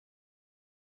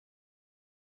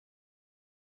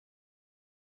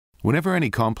Whenever any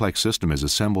complex system is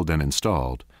assembled and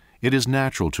installed, it is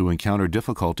natural to encounter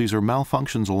difficulties or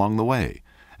malfunctions along the way,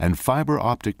 and fiber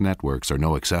optic networks are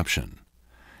no exception.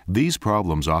 These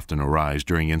problems often arise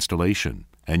during installation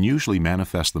and usually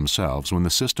manifest themselves when the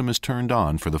system is turned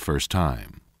on for the first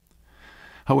time.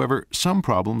 However, some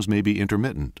problems may be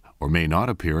intermittent or may not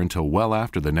appear until well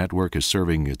after the network is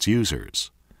serving its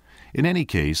users. In any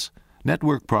case,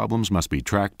 network problems must be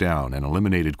tracked down and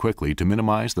eliminated quickly to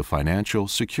minimize the financial,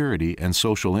 security, and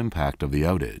social impact of the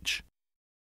outage.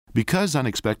 Because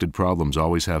unexpected problems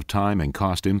always have time and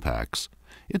cost impacts,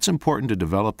 it's important to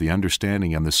develop the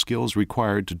understanding and the skills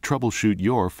required to troubleshoot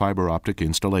your fiber optic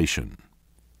installation.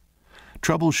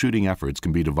 Troubleshooting efforts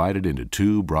can be divided into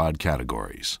two broad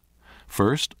categories.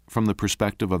 First, from the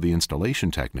perspective of the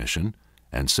installation technician,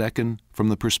 and second, from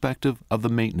the perspective of the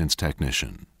maintenance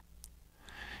technician.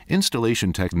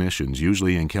 Installation technicians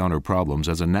usually encounter problems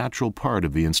as a natural part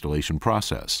of the installation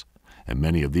process, and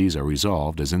many of these are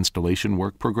resolved as installation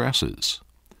work progresses.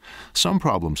 Some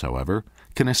problems, however,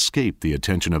 can escape the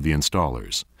attention of the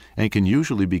installers and can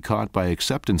usually be caught by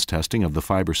acceptance testing of the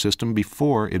fiber system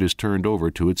before it is turned over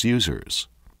to its users.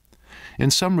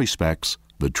 In some respects,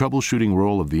 the troubleshooting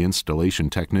role of the installation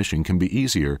technician can be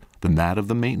easier than that of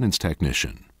the maintenance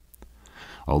technician.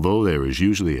 Although there is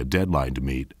usually a deadline to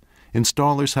meet,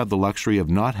 installers have the luxury of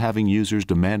not having users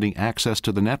demanding access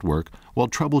to the network while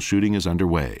troubleshooting is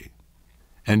underway.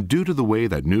 And due to the way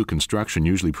that new construction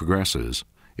usually progresses,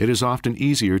 it is often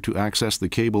easier to access the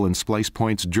cable and splice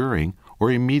points during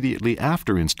or immediately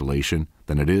after installation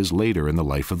than it is later in the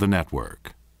life of the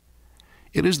network.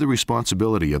 It is the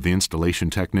responsibility of the installation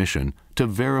technician to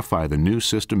verify the new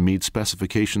system meets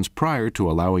specifications prior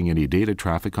to allowing any data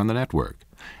traffic on the network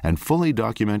and fully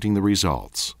documenting the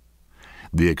results.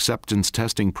 The acceptance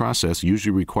testing process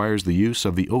usually requires the use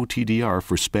of the OTDR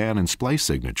for span and splice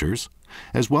signatures,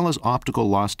 as well as optical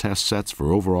loss test sets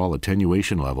for overall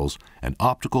attenuation levels and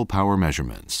optical power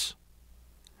measurements.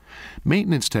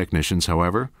 Maintenance technicians,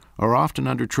 however, are often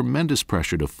under tremendous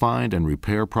pressure to find and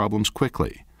repair problems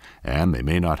quickly, and they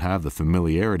may not have the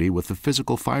familiarity with the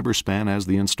physical fiber span as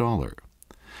the installer.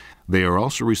 They are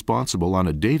also responsible on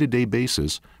a day-to-day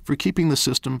basis for keeping the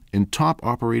system in top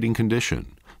operating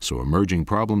condition, so emerging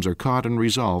problems are caught and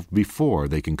resolved before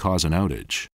they can cause an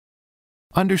outage.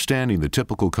 Understanding the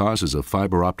typical causes of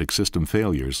fiber optic system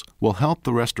failures will help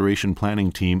the restoration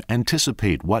planning team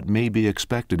anticipate what may be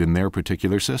expected in their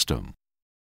particular system.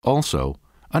 Also,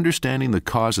 understanding the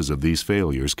causes of these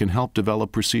failures can help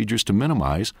develop procedures to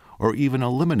minimize or even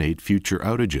eliminate future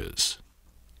outages.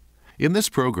 In this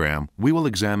program, we will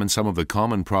examine some of the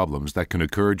common problems that can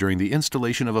occur during the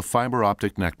installation of a fiber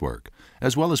optic network,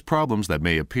 as well as problems that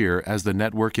may appear as the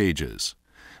network ages.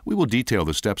 We will detail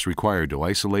the steps required to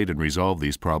isolate and resolve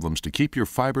these problems to keep your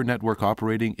fiber network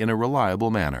operating in a reliable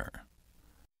manner.